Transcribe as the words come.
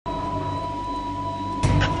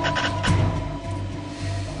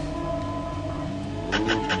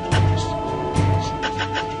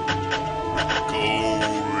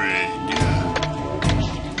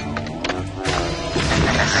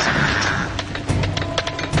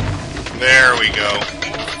There we go.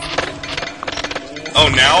 Oh,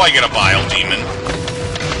 now I get a bile demon.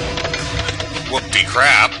 Whoopty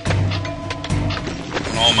crap.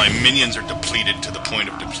 And all my minions are depleted to the point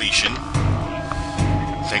of depletion.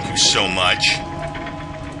 Thank you so much.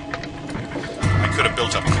 I could have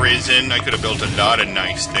built a prison. I could have built a lot of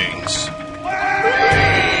nice things.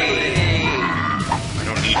 I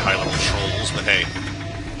don't need high-level trolls, but hey.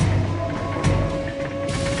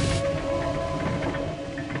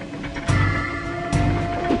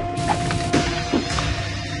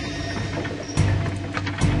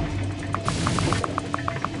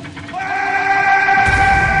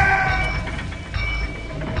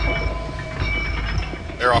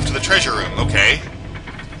 They're off to the treasure room, okay.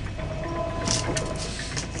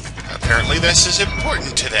 Apparently this is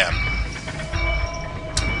important to them.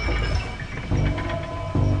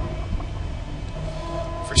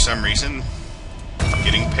 For some reason,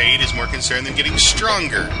 getting paid is more concerned than getting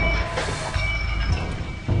stronger.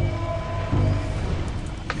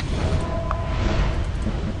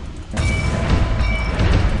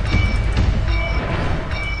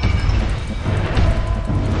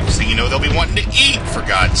 They'll be wanting to eat, for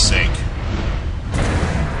God's sake.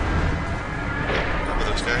 Remember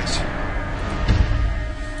those guys?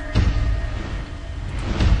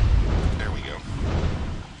 There we go.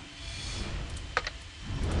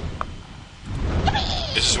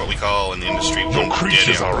 This is what we call in the industry. Your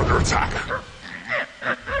creatures are under attack.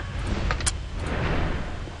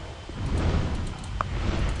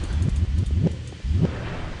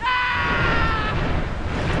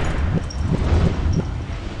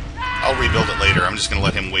 I'll rebuild it later. I'm just going to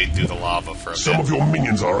let him wade through the lava for a bit. Some of your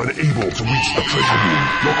minions are unable to reach the treasure room.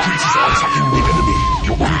 Your creatures are attacking the enemy.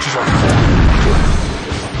 Your creatures are falling.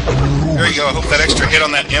 There you go. I hope that extra hit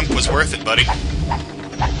on that imp was worth it, buddy.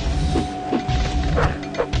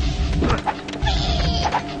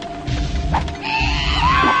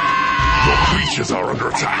 Your creatures are under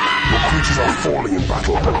attack. Your creatures are falling in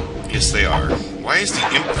battle. Yes, they are. Why is the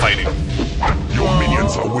imp fighting? Your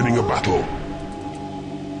minions are winning a battle.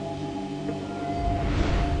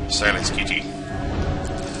 Silence, Kitty.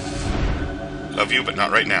 Love you, but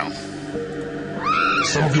not right now.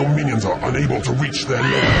 Some of your minions are unable to reach their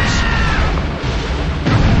lairs.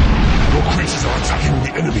 Your creatures are attacking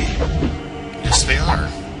the enemy. Yes, they are.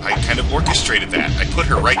 I kind of orchestrated that. I put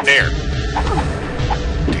her right there.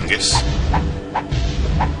 Dingus.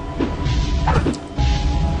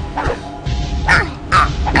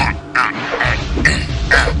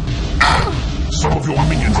 Some of your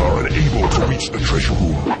minions are unable to reach the treasure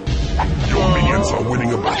room. Your minions are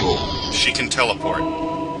winning a battle. She can teleport.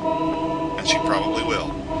 And she probably will.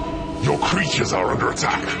 Your creatures are under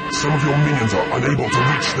attack. Some of your minions are unable to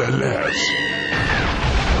reach their lairs.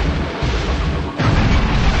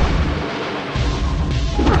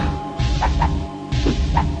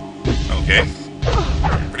 Okay.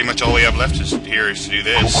 Pretty much all we have left here is to do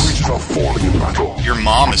this. Your creatures are falling in battle. Your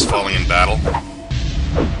mom is falling in battle.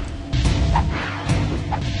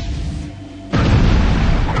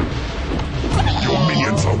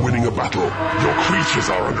 Are winning a battle. Your creatures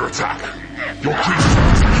are under attack. Your creatures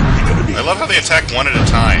are attacking the enemy. I love how they attack one at a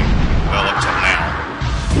time. Well, up till now.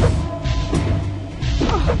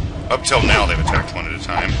 Up till now, they've attacked one at a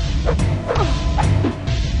time.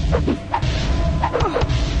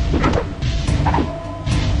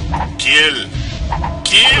 Kill!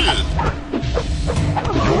 Kill!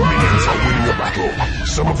 Your minions are winning a battle.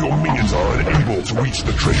 Some of your minions are unable to reach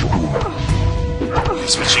the treasure room.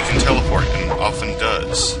 Yes, but she can teleport, and often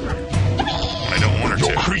does. When I don't want her to.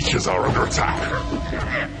 Your creatures are under attack.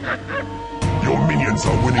 Your minions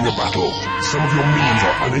are winning a battle. Some of your minions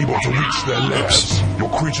are unable to reach their lairs. Your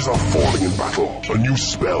creatures are falling in battle. A new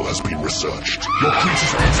spell has been researched. Your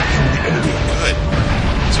creatures are attacking the enemy. Good.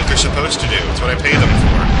 That's what they're supposed to do. It's what I pay them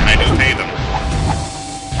for. And I do pay them.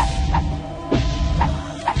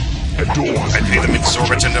 A door has I pay them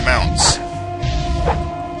exorbitant amounts.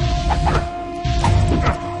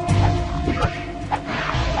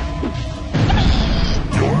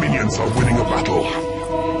 Your minions are winning a battle.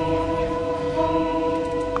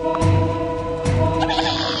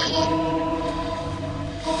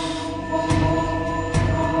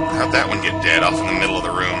 How'd that one get dead off in the middle of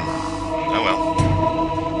the room? Oh well.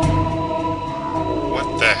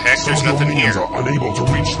 What the heck? There's nothing here. Some of your minions are unable to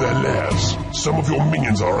reach their lairs. Some of your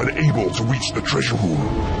minions are unable to reach the treasure room.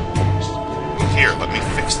 Well, here, let me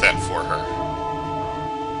fix that for her.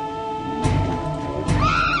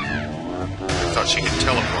 I thought she could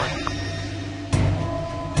teleport.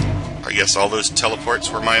 I guess all those teleports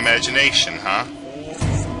were my imagination, huh?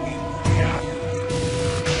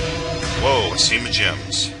 Whoa, a seam of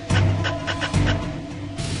gems.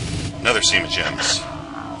 Another seam of gems.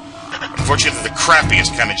 Unfortunately, the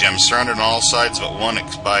crappiest kind of gems, surrounded on all sides but one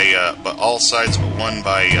by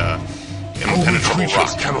impenetrable creatures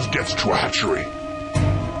rock. cannot get to a hatchery.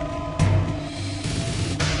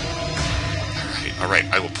 Alright,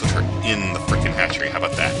 I will put her in the frickin' hatchery. How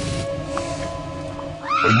about that?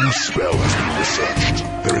 A new spell has been researched.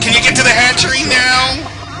 Can you get to the hatchery now?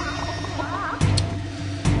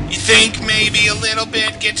 You think maybe a little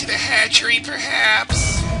bit? Get to the hatchery,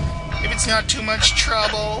 perhaps? If it's not too much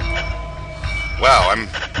trouble. Wow, I'm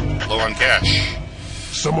low on cash.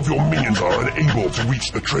 Some of your minions are unable to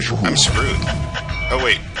reach the treasure room. I'm screwed. Oh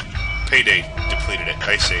wait, payday depleted it.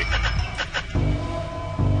 I see.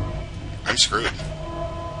 I'm screwed.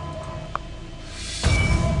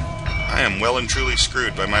 I am well and truly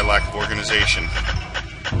screwed by my lack of organization.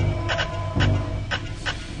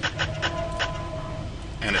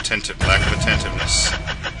 And lack of attentiveness.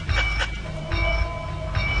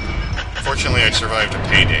 Fortunately, I survived a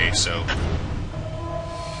payday, so...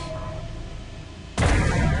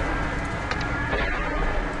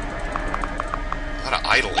 A lot of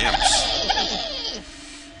idle imps.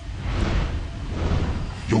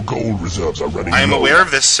 Your gold reserves are running I am low. aware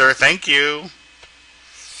of this, sir. Thank you.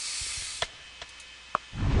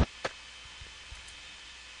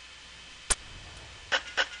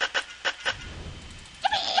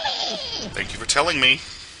 Thank you for telling me.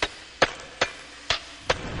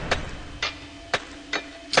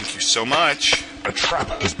 Thank you so much. A trap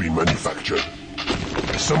has been manufactured.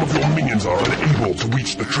 Some of your minions are unable to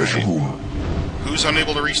reach the treasure room. Who's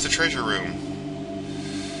unable to reach the treasure room?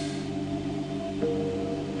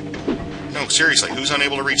 No, seriously, who's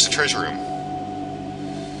unable to reach the treasure room?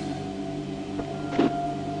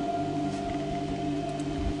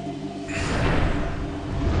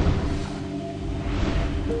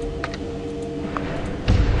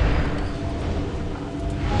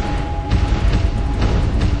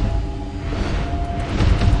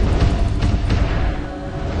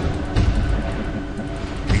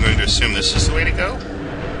 Assume this is the way to go?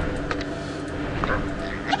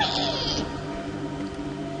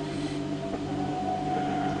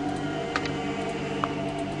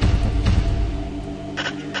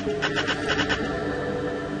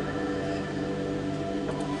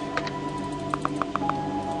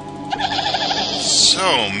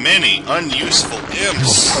 So many unuseful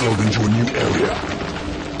imps. You're tunneled into a new area.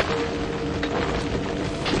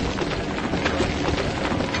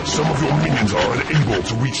 Some of your minions are unable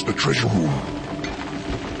to reach the treasure room.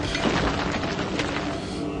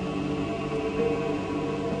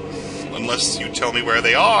 Unless you tell me where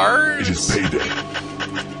they are. It is payday.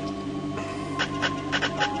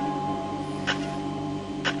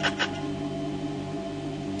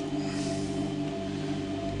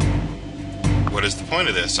 What is the point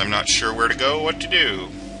of this? I'm not sure where to go, what to do.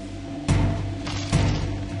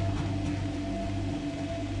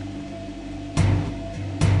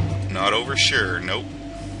 Not over sure, nope.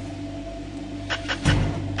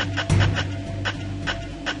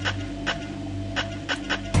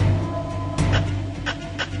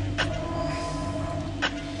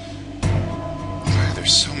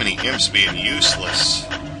 There's so many imps being useless.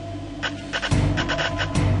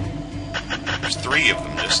 There's 3 of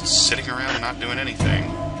them just sitting around not doing anything.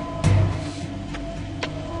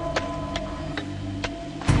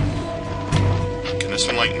 Can this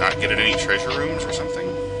one, like, not get at any treasure rooms or something?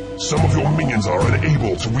 Some of your minions are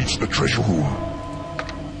unable to reach the treasure room.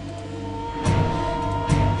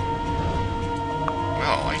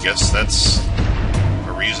 Well, I guess that's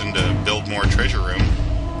a reason to build more treasure room.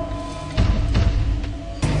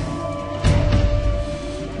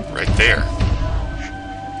 Right there.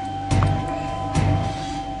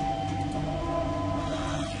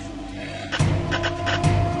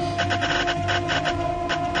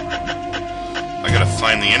 I gotta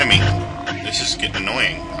find the enemy. This is getting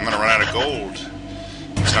annoying. I'm gonna run out of gold.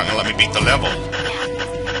 It's not gonna let me beat the level.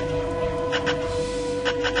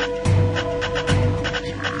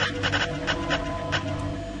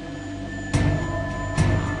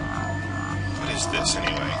 What is this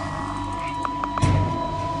anyway?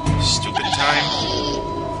 Stupid time.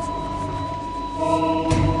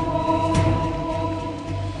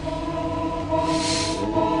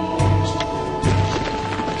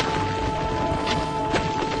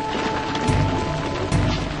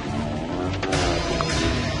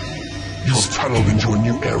 Tunneled into a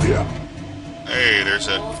new area. Hey, there's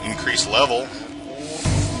an increased level.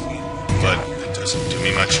 But it doesn't do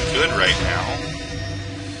me much good right now.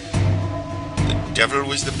 The devil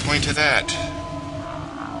was the point of that.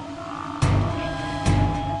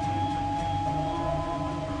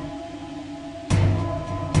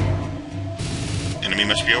 Enemy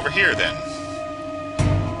enemy must be over here then.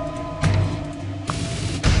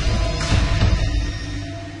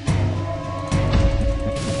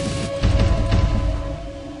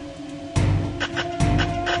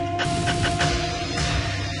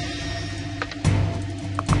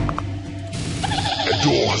 A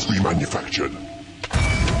door has been manufactured.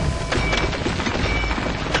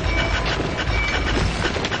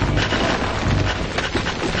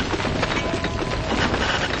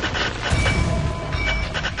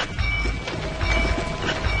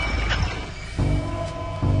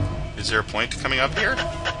 Is there a point to coming up here?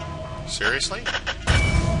 Seriously? I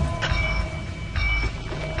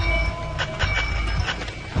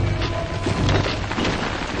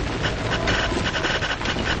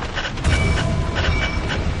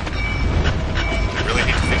really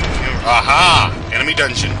hate to think of you. Aha! Enemy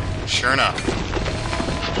dungeon. Sure enough.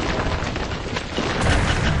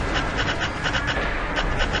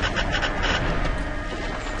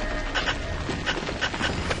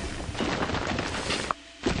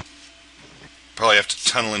 Probably have to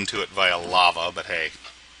tunnel into it via lava, but hey.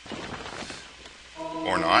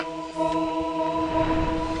 Or not.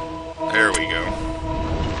 There we go.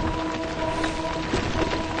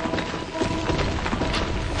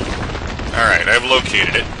 Alright, I've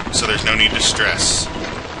located it, so there's no need to stress.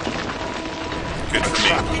 Good for me. A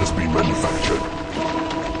trap has been manufactured.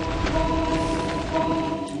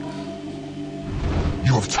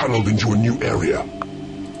 You have tunneled into a new area.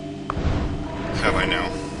 Have I now?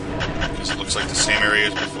 Because it looks like the same area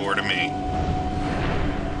as before to me.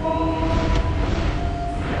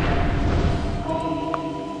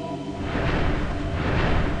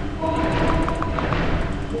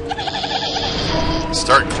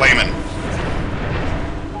 Start claiming.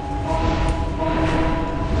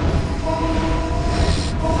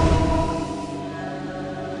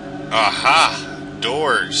 Aha!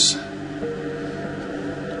 Doors.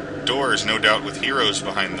 Doors, no doubt, with heroes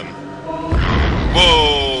behind them.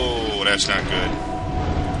 Whoa! That's not good.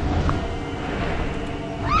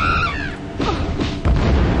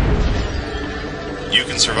 You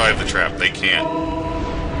can survive the trap. They can't.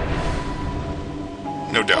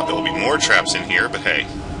 No doubt there will be more traps in here, but hey.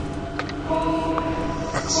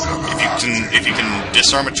 If you can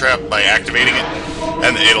disarm a trap by activating it,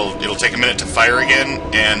 and it'll take a minute to fire again,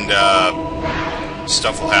 and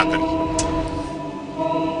stuff will happen.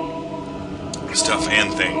 Stuff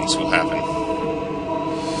and things will happen.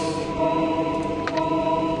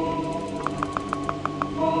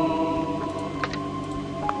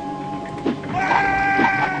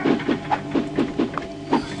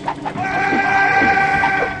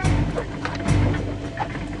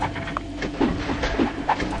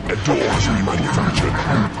 Doors remanufactured.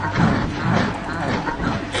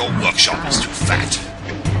 Your workshop is too fat.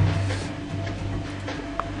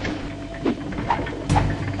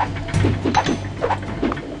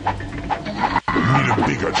 Need a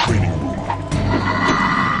bigger training room.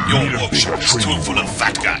 Your workshop is too full of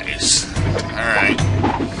fat guys. Alright.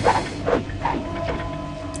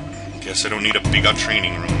 Guess I don't need a bigger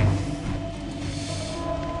training room.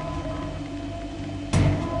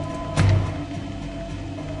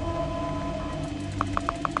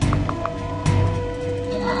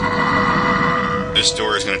 This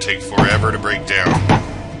door is going to take forever to break down.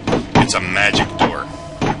 It's a magic door.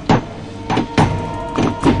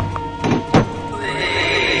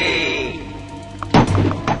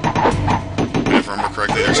 And if I remember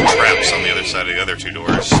correctly, there's traps on the other side of the other two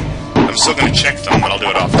doors. I'm still going to check them, but I'll do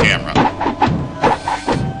it off camera.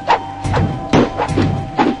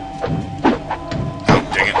 Oh,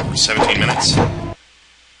 dang it. 17 minutes.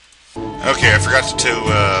 Okay, I forgot to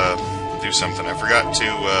do something. I forgot to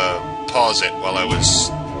pause it while I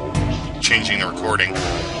was changing the recording,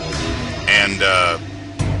 and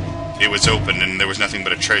it was open and there was nothing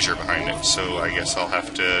but a treasure behind it, so I guess I'll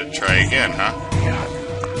have to try again, huh?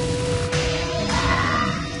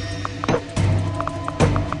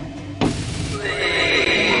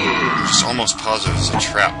 I'm just almost positive there's a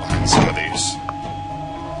trap behind some of these.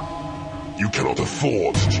 You cannot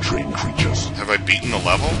afford to train creatures. Have I beaten the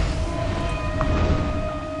level?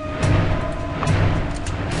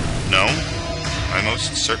 No, I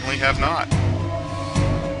most certainly have not.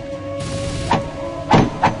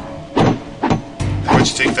 How about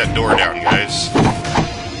you take that door down, guys?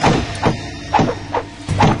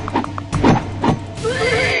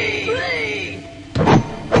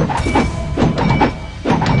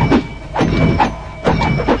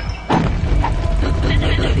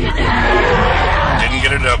 Didn't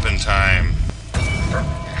get it up in time.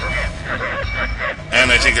 And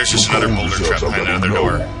I think there's just another boulder trap behind another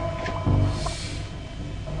door.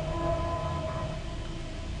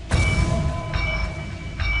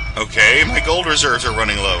 Okay, my gold reserves are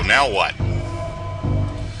running low. Now what?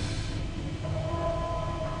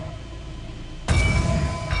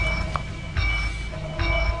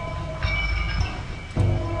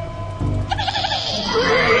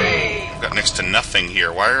 I've got next to nothing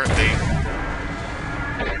here. Why aren't they?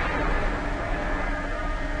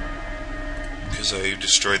 Because I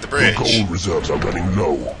destroyed the bridge. Your gold reserves are running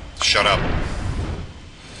low. Shut up.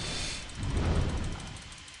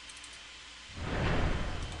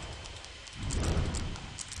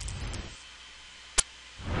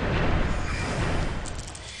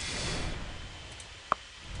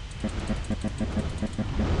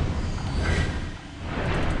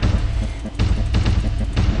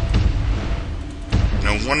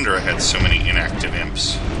 No wonder I had so many inactive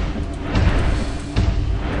imps.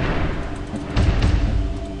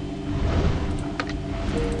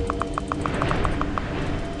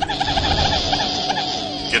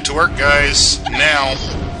 Get to work, guys, now.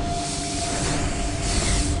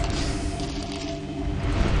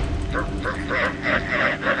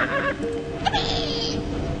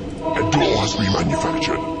 A door has been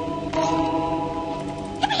manufactured.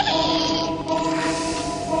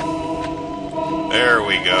 There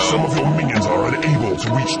we go. Some of your minions are unable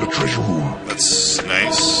to reach the treasure room. That's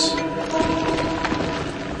nice.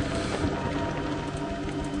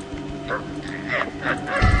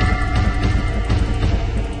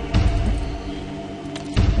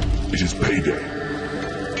 It is payday.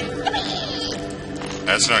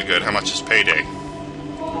 That's not good. How much is payday?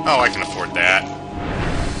 Oh, I can afford that.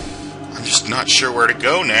 I'm just not sure where to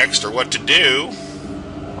go next or what to do.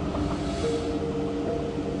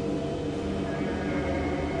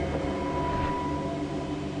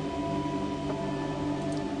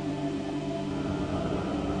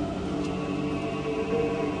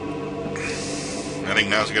 I think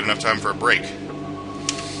now's a good enough time for a break.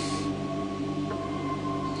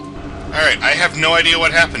 Alright, I have no idea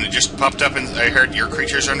what happened. It just popped up and I heard your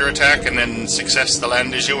creature's under attack and then success, the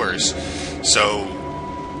land is yours. So,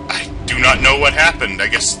 I do not know what happened. I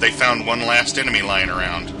guess they found one last enemy lying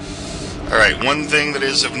around. Alright, one thing that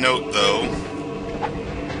is of note though.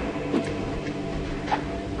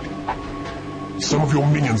 Some of your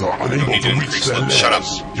minions are unable to reach their lairs. Shut up.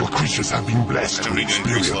 Your creatures have been blessed I don't with need to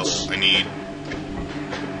increase experience. level.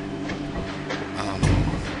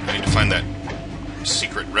 I need to find that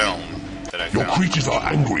secret realm that I Your found. creatures are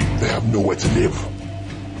angry. They have nowhere to live.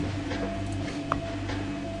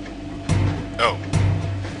 Oh.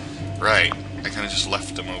 Right. I kind of just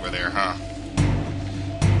left him over there, huh?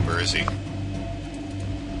 Where is he?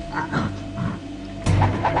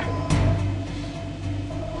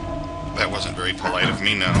 That wasn't very polite of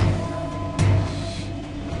me, no.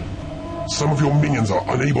 Some of your minions are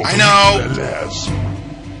unable to I reach their lairs.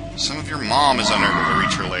 Some of your mom is unable to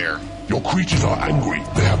reach her lair. Your creatures are angry.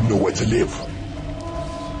 They have nowhere to live.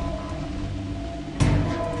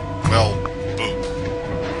 Well, boop.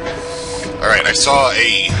 Alright, I saw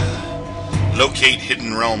a locate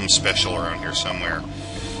hidden realm special around here somewhere.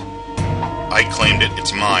 I claimed it.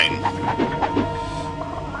 It's mine.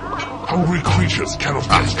 Hungry creatures cannot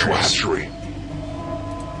get to a there it is. hatchery.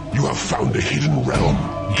 You have found a hidden realm.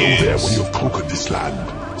 Go there when you have conquered this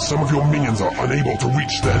land. Some of your minions are unable to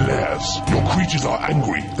reach their lairs. Your creatures are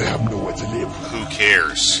angry. They have nowhere to live. Who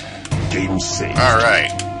cares? Game saved.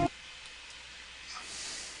 Alright.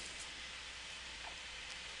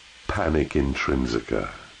 Panic Intrinsica.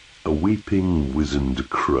 A weeping, wizened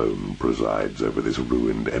crone presides over this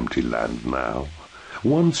ruined, empty land now.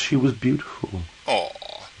 Once she was beautiful. Aw.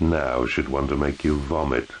 Now she'd want to make you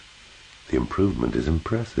vomit. The improvement is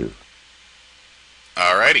impressive.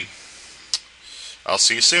 Alrighty. I'll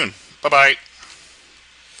see you soon. Bye-bye.